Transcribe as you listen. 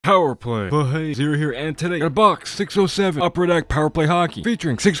Power play. But hey, Zero here, and today got a box 607 Upper Deck Power Play Hockey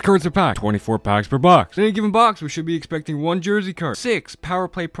featuring 6 cards a pack, 24 packs per box. In any given box, we should be expecting 1 jersey card, 6 Power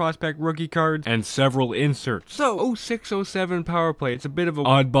Play Prospect rookie cards, and several inserts. So, 0607 Power Play, it's a bit of an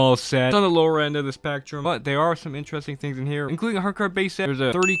oddball set. It's on the lower end of the spectrum, but there are some interesting things in here, including a hard card base set. There's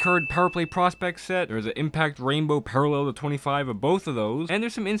a 30 card Power Play Prospect set. There's an Impact Rainbow parallel to 25 of both of those, and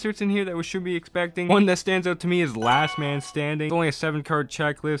there's some inserts in here that we should be expecting. One that stands out to me is Last Man Standing. It's only a 7 card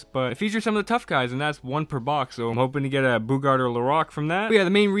checklist, but it features some of the tough guys, and that's 1 per box, so I'm hoping to get a Bugard or Larocque from that. But yeah, the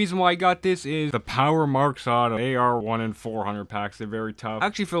main reason why I got this is the Power Marks Auto. They are 1 in 400 packs. They're very tough.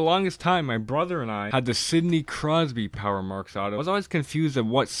 Actually, for the longest time, my brother and I had the Sidney Crosby Power Marks Auto. I was always confused at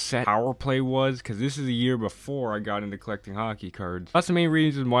what set Power Play was, because this is a year before I got into collecting hockey cards. That's the main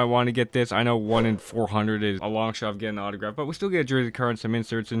reason why I want to get this. I know 1 in 400 is a long shot of getting an autograph, but we still get a jersey card and some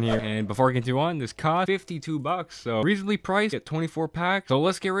inserts in here. And before I continue on, this cost $52, so reasonably priced, get 24 packs. So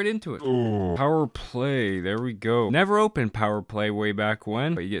let's get right into it. Ooh. Power Play, there we go. Never opened Power Play way back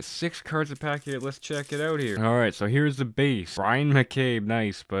when, but you get 6 cards a pack here. Let's check it out here. Alright, so here's the base. Brian McCabe,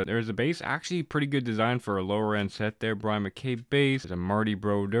 nice, but there's a base. Actually, pretty good design for a lower end set there. Brian McCabe base. There's a Marty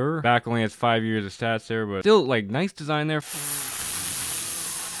Brodeur. Back only has 5 years of stats there, but still, like, nice design there.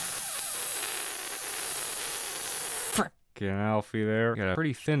 Alfie there. Got a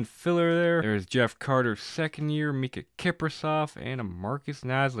pretty thin filler there. There's Jeff Carter's 2nd year, Mika Kiprasov, and a Marcus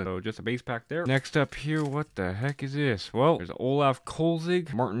Naslund. So just a base pack there. Next up here, what the heck is this? Well, there's Olaf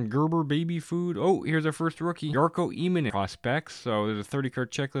Kolzig, Martin Gerber, baby food. Oh, here's our first rookie, Jarkko Immonen prospects. So there's a 30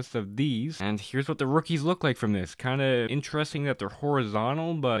 card checklist of these. And here's what the rookies look like from this. Kind of interesting that they're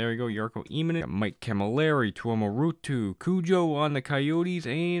horizontal, but there you go, Jarkko Immonen. Got Mike Camilleri, Tuomo Ruutu, Cujo on the Coyotes,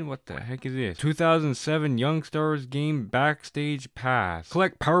 and what the heck is this? 2007 Young Stars game backstage pass.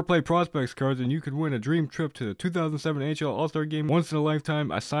 Collect Power Play Prospects cards and you could win a dream trip to the 2007 NHL All-Star Game, once in a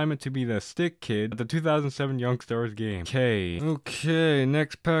lifetime assignment to be the stick kid at the 2007 Young Stars game. Okay,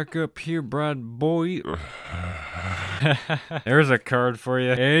 next pack up here, Brad Boyd. There's a card for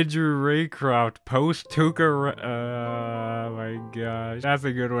you. Andrew Raycroft, post Tuukka. Oh my gosh, that's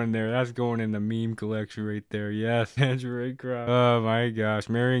a good one there. That's going in the meme collection right there. Yes, Andrew Raycroft. Oh my gosh,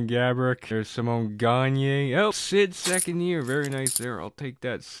 Marian Gaborik. There's Simone Gagne. Oh, Sid 2nd year, very nice there. I'll take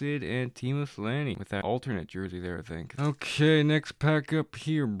that Sid and Timo Solani with that alternate jersey there, I think. Okay, next pack up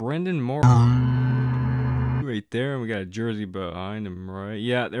here, Brendan Moore. Right there, and we got a jersey behind him, right?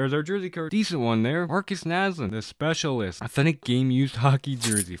 Yeah, there's our jersey card. Decent one there. Marcus Naslund, the specialist. Authentic game used hockey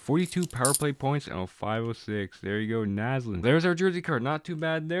jersey. 42 power play points and 506. There you go, Naslund. There's our jersey card. Not too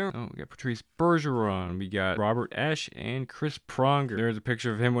bad there. Oh, we got Patrice Bergeron. We got Robert Esch and Chris Pronger. There's a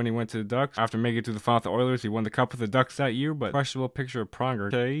picture of him when he went to the Ducks. After making it to the final with the Oilers, he won the cup with the Ducks that year, but questionable picture of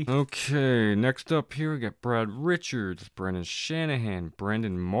Pronger. Okay, next up here, we got Brad Richards, Brendan Shanahan,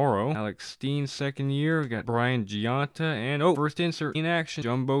 Brendan Morrow, Alex Steen 2nd year. We got Brian Giunta, and first insert in action,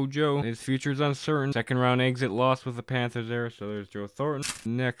 Jumbo Joe. His future's uncertain. 2nd round exit lost with the Panthers there, so there's Joe Thornton.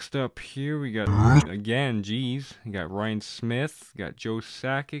 Next up here, we got, again, geez, we got Ryan Smith, got Joe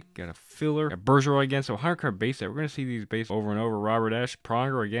Sakic, got a filler, got Bergeron again, so 100 card base set. We're going to see these base over and over. Robert Esch,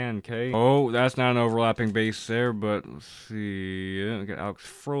 Pronger again, okay. Oh, that's not an overlapping base there, but let's see. We got Alex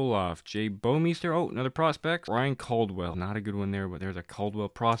Frolov, Jay Bouwmeester. Oh, another prospect. Ryan Caldwell. Not a good one there, but there's a Caldwell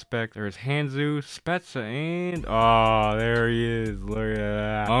prospect. There's Hanzu, Spezza, and oh, there he is. Look at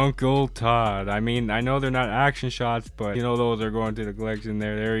that. Uncle Todd. I mean, I know they're not action shots, but you know those are going to the collection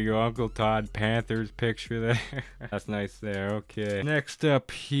there. There you go, Uncle Todd, Panthers picture there. That's nice there. Okay. Next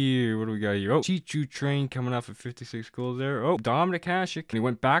up here, what do we got here? Oh, Chichu Train coming off at 56 goals there. Oh, Dominik Hasek. He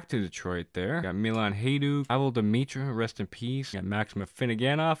went back to Detroit there. Got Milan Hajduk, Pavel Dimitra, rest in peace. Got Maxim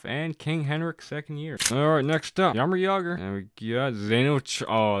Finneganov and King Henrik 2nd year. Alright, next up, Jaromir Jagr. And we got Zdeno.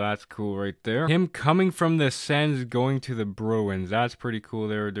 Oh, that's cool right there. Him coming from the Sens going to the Bruins. That's pretty cool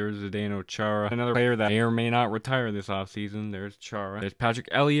there. There's Zdeno Chara. Another player that may or may not retire this offseason. There's Chara. There's Patrick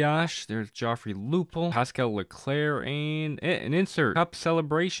Elias. There's Joffrey Lupul. Pascal Leclerc. And an insert. Cup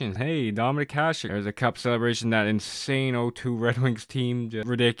celebration. Hey, Dominik Hasek. There's a cup celebration. That insane 0-2 Red Wings team. Just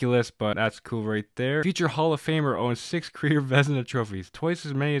ridiculous, but that's cool right there. Future Hall of Famer owns 6 career Vezina trophies. Twice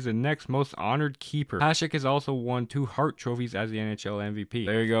as many as the next most honored keeper. Hasek has also won 2 Hart trophies as the NHL MVP.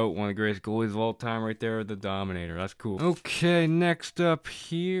 There you go. One of the greatest goalies of all time right there. The Dominator. That's cool. Okay, next up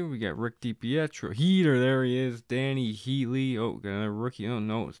here, we got Rick DiPietro. Heater, there he is. Danny Heatley. Oh, got another rookie. Oh,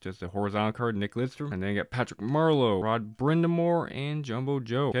 no, it's just a horizontal card. Nick Lidstrom. And then you got Patrick Marleau, Rod Brindamore, and Jumbo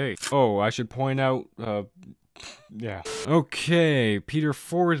Joe. Okay. Oh, I should point out, Yeah. Okay, Peter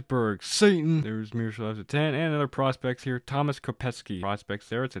Forsberg, Satan. There's Miroslav at 10, and another prospects here. Thomas Kopecky. Prospects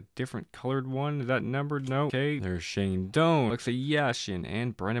there. It's a different colored one. Is that numbered? No. Okay. There's Shane Doan, Alexei Yashin,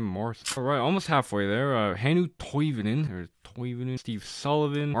 and Brennan Morris. All right, almost halfway there. Hanu Toivonen. There's Toivonen, Steve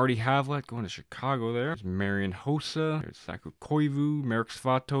Sullivan, Marty Havlat going to Chicago there. There's Marian Hossa. There's Saku Koivu, Merrick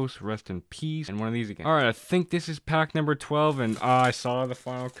Svatos, rest in peace, and one of these again. All right, I think this is pack number 12, and I saw the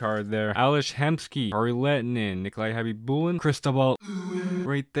final card there. Alish Hemsky, Ari Lettinen, Nikolai Habibulin, Cristobal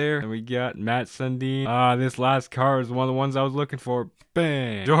right there. And we got Matt Sundin. This last card is one of the ones I was looking for.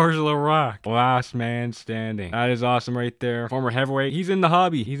 Bang! George Laraque, last man standing. That is awesome right there. Former heavyweight. He's in the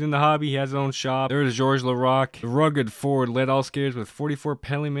hobby. He has his own shop. There's George Laraque. The rugged forward led all skaters with 44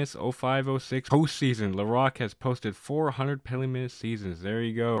 penalty minutes, 05-06 postseason. Laraque has posted 400 penalty minute seasons. There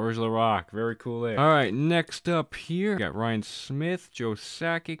you go. George Laraque. Very cool there. All right, next up here, we got Ryan Smith, Joe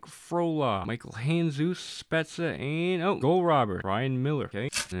Sakic, Frola, Michael Hanzus, Spezza, and goal robber, Ryan Miller. Okay.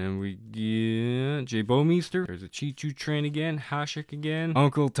 And we get Jay Bomeister. There's a Choo Choo Train again, Hasek again,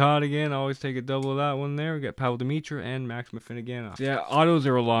 Uncle Todd again. Always take a double of that one there. We got Pavel Dimitra and Max Muffin again. Yeah, autos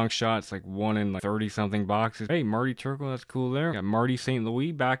are a long shot. It's like 1 in like 30 something boxes. Hey, Marty Turco, that's cool there. Got Marty St.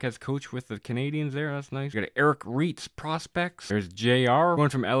 Louis back as coach with the Canadians there. That's nice. We got Eric Reitz prospects. There's JR going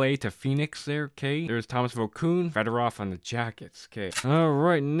from LA to Phoenix there. Okay. There's Thomas Vokoun, Fedorov on the Jackets. Okay. All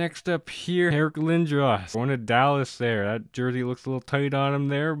right, next up here, Eric Lindros going to Dallas there. That jersey looks a little tight on him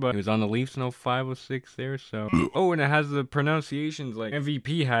there, but he was on the Leafs in 05-06 there. So, oh, and it has the pronunciations like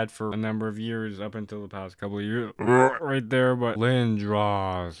MVP had for a number of years up until the past couple of years right there. But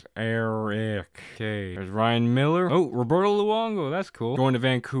Lindros, Eric. Okay. There's Ryan Miller. Oh, Roberto Luongo. That's cool. Going to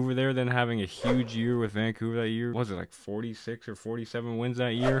Vancouver there, then having a huge year with Vancouver that year. What was it like 46 or 47 wins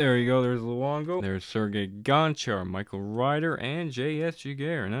that year? There you go. There's Luongo. There's Sergei Gonchar, Michael Ryder, and J.S.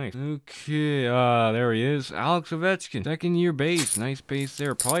 Giguere. Nice. Okay. There he is. Alex Ovechkin. Second year base. Nice base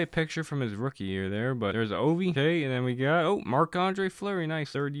there. Probably a picture from his rookie year there, but there's Ovi. Okay. And then we got, Marc-Andre Fleury.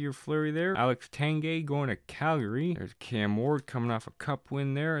 Nice. Third year Fleury there. Alex Tanguay going to Calgary. There's Cam Ward coming off a cup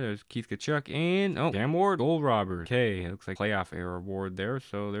win there. There's Keith Tkachuk and, Cam Ward, goal robber. Okay. It looks like playoff era award there,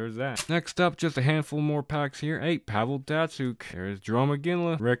 so there's that. Next up, just a handful more packs here. Hey, Pavel Datsyuk. There's Jerome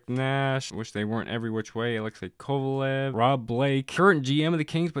McGinley, Rick Nash. Wish they weren't every which way. Alexei Kovalev, Rob Blake, current GM of the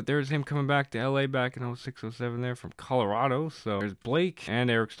Kings, but there's him coming back to LA back in 06-07 there from Colorado. So there's Blake and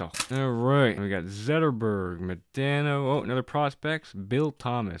Eric Stahl. All right, we got Zetterberg, Medano. Another prospects. Bill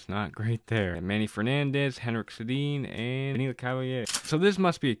Thomas, not great there. And Manny Fernandez, Henrik Sedin, and Denis Lecavalier. So this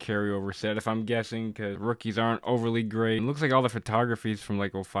must be a carryover set if I'm guessing, because rookies aren't overly great. It looks like all the photography's from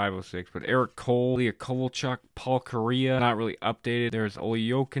like 05-06, but Eric Cole, Leah Kovalchuk, Paul Correa, not really updated. There's Olli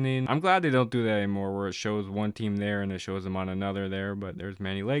Jokinen. I'm glad they don't do that anymore, where it shows one team there and it shows them on another there, but there's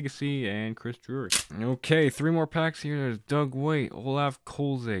Manny Legacy and Chris Drury. Okay, 3 more packs here. There's Doug Waite, Olaf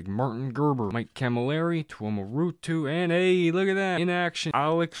Kolzig, Martin Gerber, Mike Camilleri, Tuomo Ruutu, and hey, look at that, in action,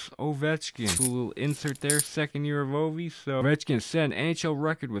 Alex Ovechkin. Cool little insert there, second year of Ovi. So Ovechkin set an NHL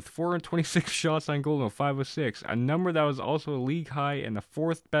record with 426 shots on goal in 05-06, a number that was also a league high and the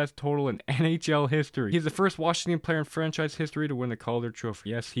 4th best total in NHL history. He's the first Washington player in franchise history to win the Calder Trophy.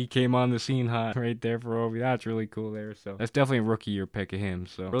 Yes, he came on the scene hot right there for Ovi. That's really cool there. So that's definitely a rookie year pick of him.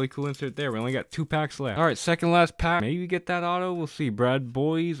 So really cool insert there. We only got 2 packs left. All right, second last pack. Maybe get that auto. We'll see. Brad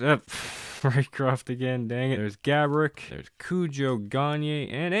Boyes. Raycroft again. Dang it. There's Gabrick. There's Cujo, Gagne,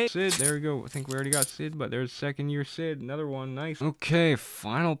 and hey, Sid. There we go. I think we already got Sid, but there's second year Sid. Another one. Nice. Okay,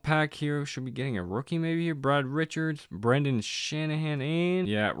 final pack here. Should be getting a rookie maybe here. Brad Richards, Brendan Shanahan,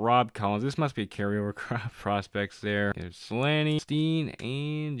 and Rob Collins. This must be a carryover prospects there. There's Slaney, Steen,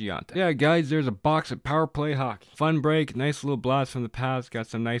 and Gianta. Yeah, guys, there's a box of Power Play Hockey. Fun break. Nice little blast from the past. Got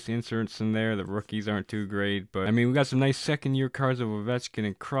some nice inserts in there. The rookies aren't too great, but I mean, we got some nice second year cards of Ovechkin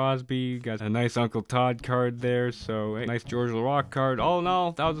and Crosby. Got a nice Uncle Todd card there. So, hey, nice George Laraque card. All in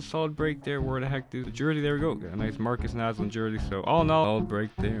all, that was a solid break there. Where the heck is the jersey? There we go. Got a nice Marcus Naslund jersey. So, all in all, solid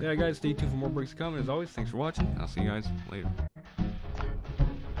break there. Yeah, guys, stay tuned for more breaks coming. As always, thanks for watching. I'll see you guys later.